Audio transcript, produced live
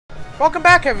Welcome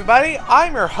back, everybody.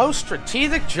 I'm your host,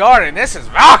 Strategic Jordan. This is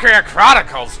Valkria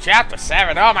Chronicles, Chapter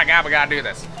 7. Oh my god, we gotta do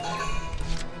this.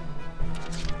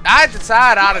 I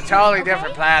decided on a totally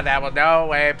different plan that will no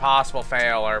way possible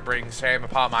fail or bring shame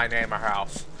upon my name or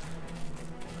house.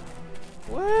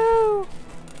 Woo!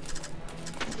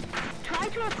 Try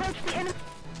to approach the enemy.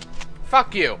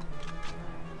 Fuck you.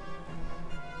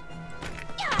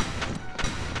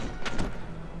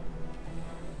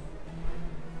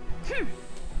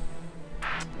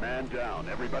 Man down.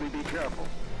 Everybody be careful.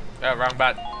 Oh, wrong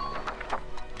button.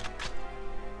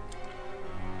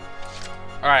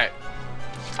 Alright.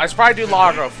 I should probably do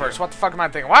Largo first. What the fuck am I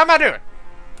thinking? What am I doing?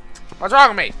 What's wrong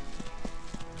with me?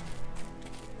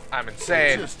 I'm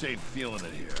insane. I just ain't feeling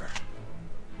it here.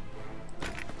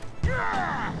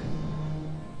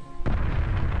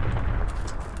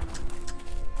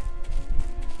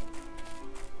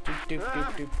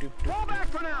 Fall back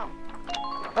for now.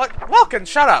 What? Welkin,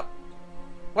 shut up.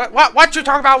 What you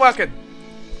talking about, Welkin?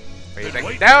 What do you think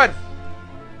you're doing?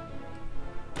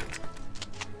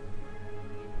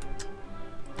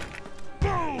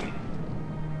 Boom!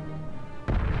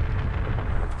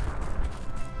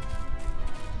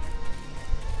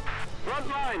 Front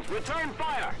lines, return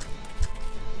fire.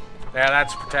 Yeah,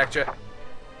 that's to protect you.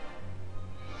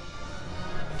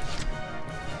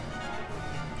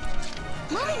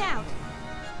 Moving out.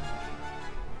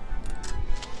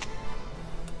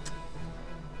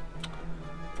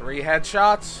 Three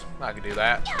headshots? I can do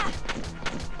that.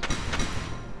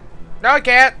 No, I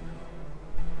can't.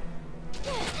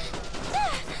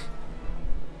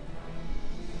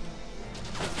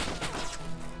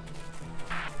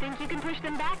 Think you can push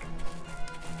them back?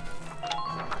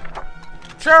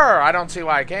 Sure, I don't see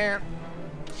why I can't.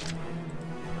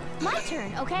 My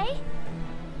turn, okay?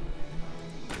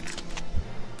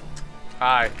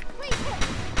 Hi.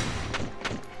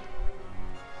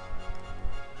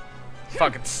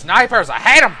 Fucking snipers, I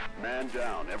hate them! Man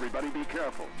down. Everybody be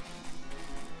careful.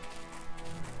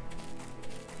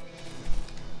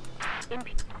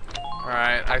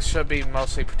 Alright, I should be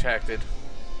mostly protected.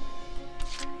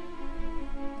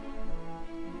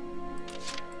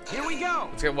 Here we go.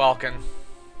 Let's get Welkin.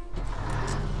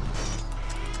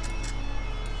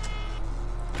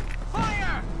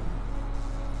 Fire!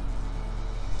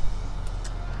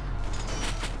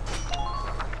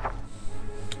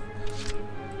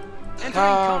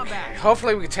 Okay,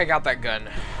 hopefully we can take out that gun.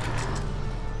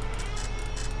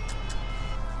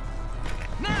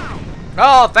 Now!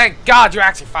 Oh, thank God you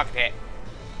actually fucking hit.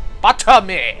 Butter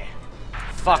me.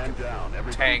 Fucking Man down.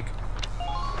 Everybody. tank.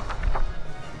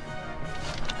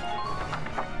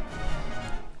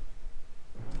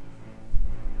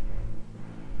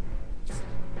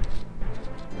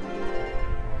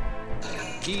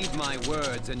 Heed my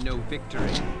words and no victory.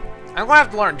 I'm gonna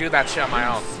have to learn to do that shit on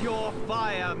my own. Use your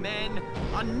fire, men!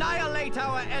 Annihilate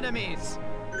our enemies!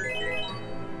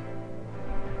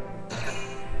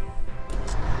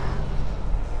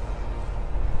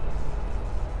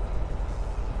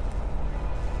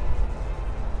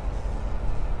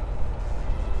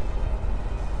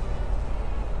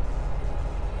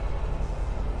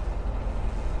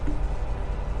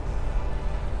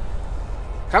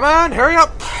 Come on, hurry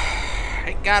up.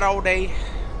 Ain't got all day.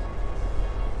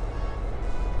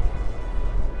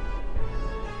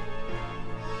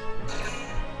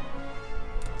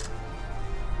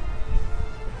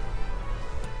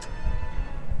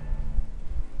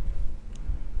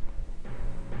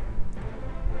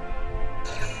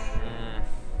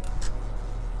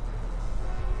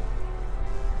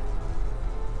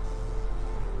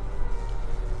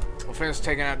 We'll finish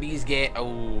taking out these gates.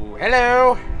 Oh,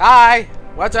 hello. Hi.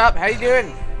 What's up? How you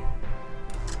doing?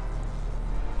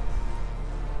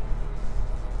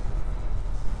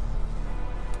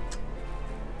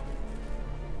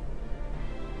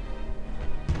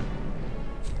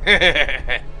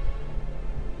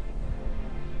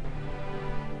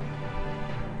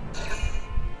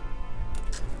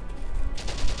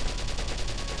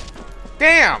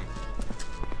 Damn.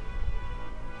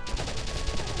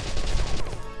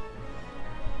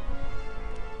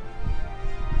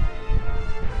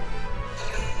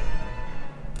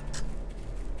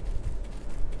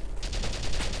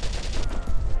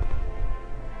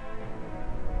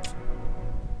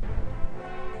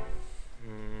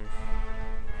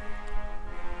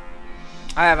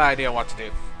 I have no idea what to do.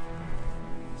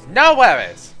 No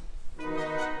worries.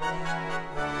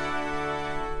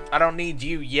 I don't need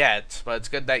you yet, but it's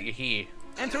good that you're here.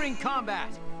 Entering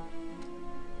combat!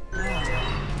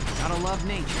 Gotta love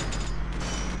nature.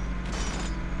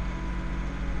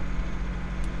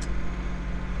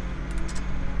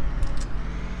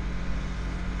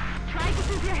 Try to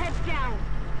keep your head down.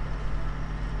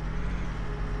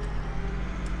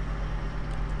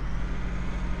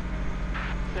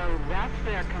 So that's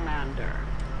their commander.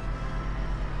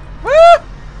 Woo!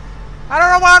 I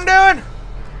don't know what I'm doing.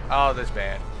 Oh, this is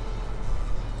bad.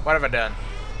 What have I done?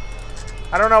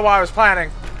 I don't know what I was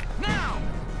planning. Now!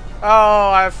 Oh,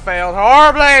 I've failed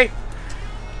horribly.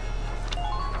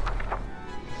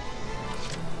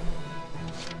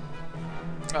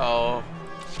 Oh.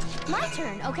 My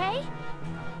turn, okay?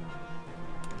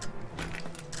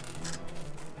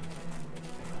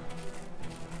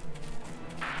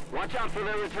 Watch out for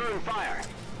their return fire.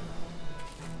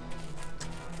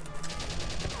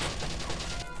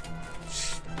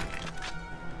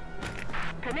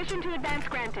 Permission to advance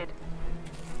granted.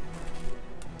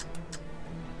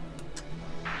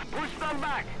 Push them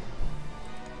back.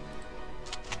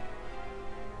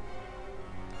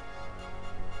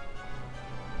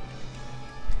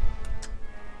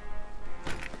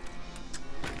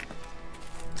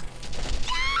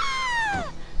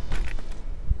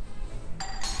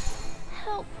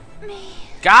 Help me.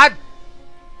 God.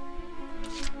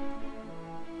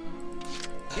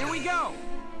 Here we go!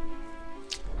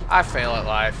 I fail at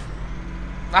life.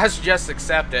 I should just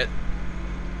accept it.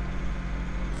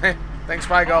 Things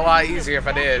probably go a lot easier if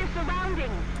I did. Watch your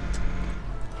surroundings.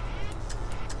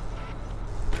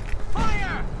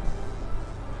 Fire!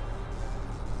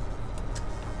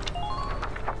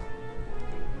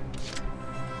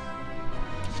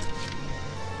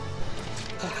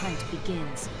 The hunt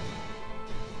begins.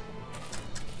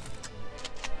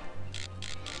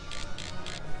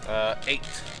 Eight.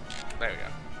 There we go.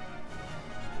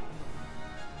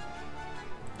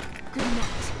 Good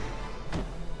night.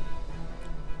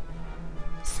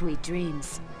 Sweet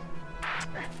dreams.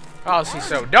 Oh, she's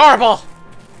so adorable.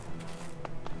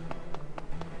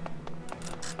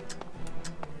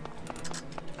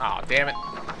 Oh, damn it.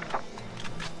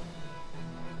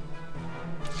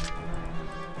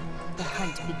 The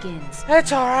hunt begins.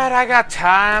 It's alright, I got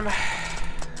time.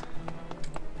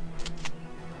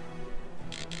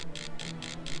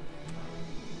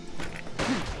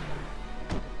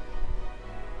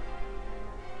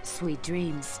 Sweet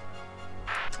dreams.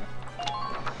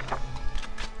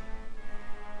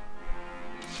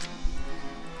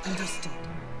 Understood.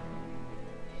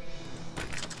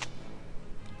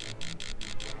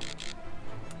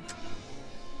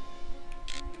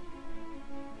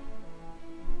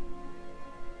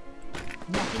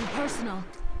 Nothing personal.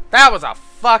 That was a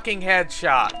fucking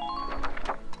headshot.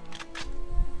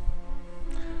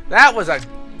 That was a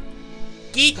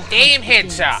geek damn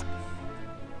headshot.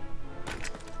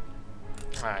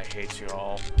 I hate you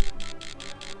all.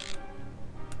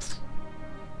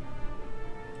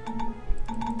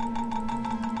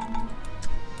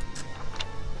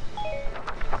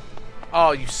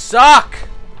 Oh, you suck!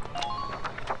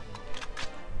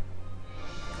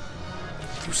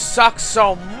 You suck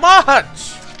so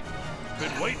much!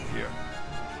 Been waiting here.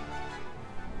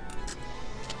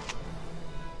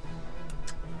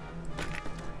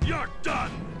 You're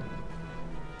done.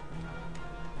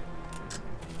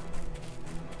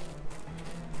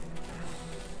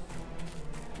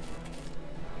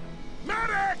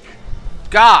 Medic!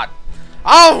 God!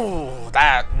 Oh,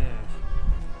 that.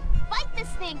 Fight this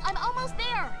thing! I'm almost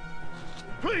there!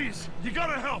 Please, you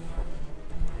gotta help.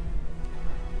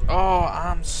 Oh,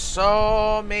 I'm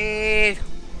so mad.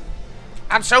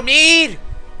 I'm so mad.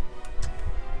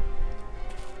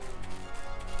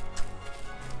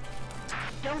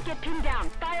 Don't get pinned down.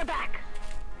 Fire back.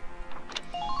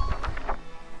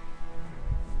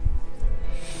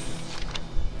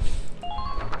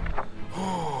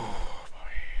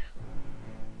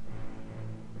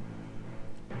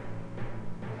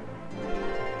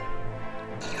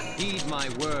 Heed my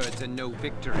words and no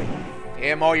victory.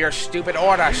 Damn all your stupid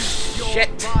orders. Your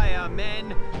Shit. fire,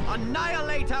 men!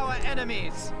 Annihilate our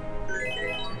enemies!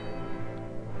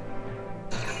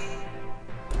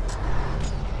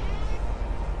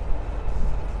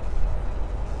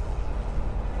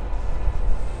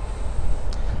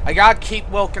 I gotta keep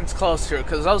Wilkins close to it,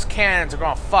 because those cannons are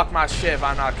gonna fuck my shit if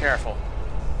I'm not careful.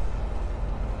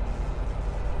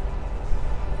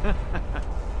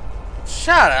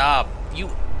 Shut up, you.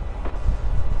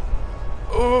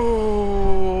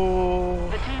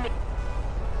 Ooh.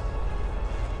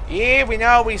 Yeah, we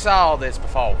know we saw this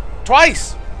before.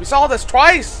 Twice! We saw this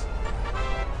twice!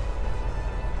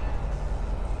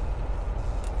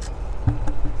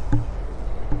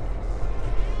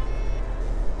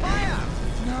 Fire!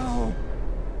 No.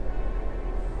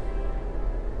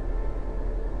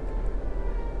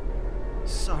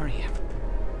 Sorry.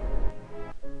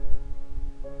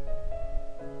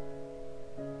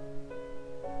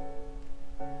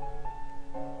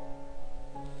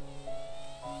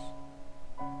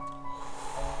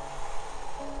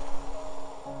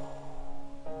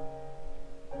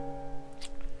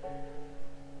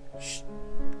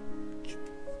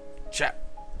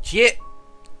 Shit.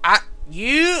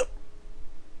 You...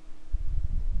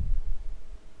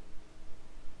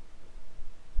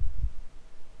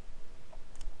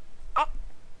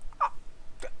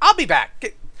 I'll be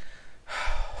back.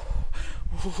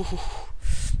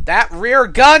 That rear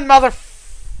gun, motherfucker.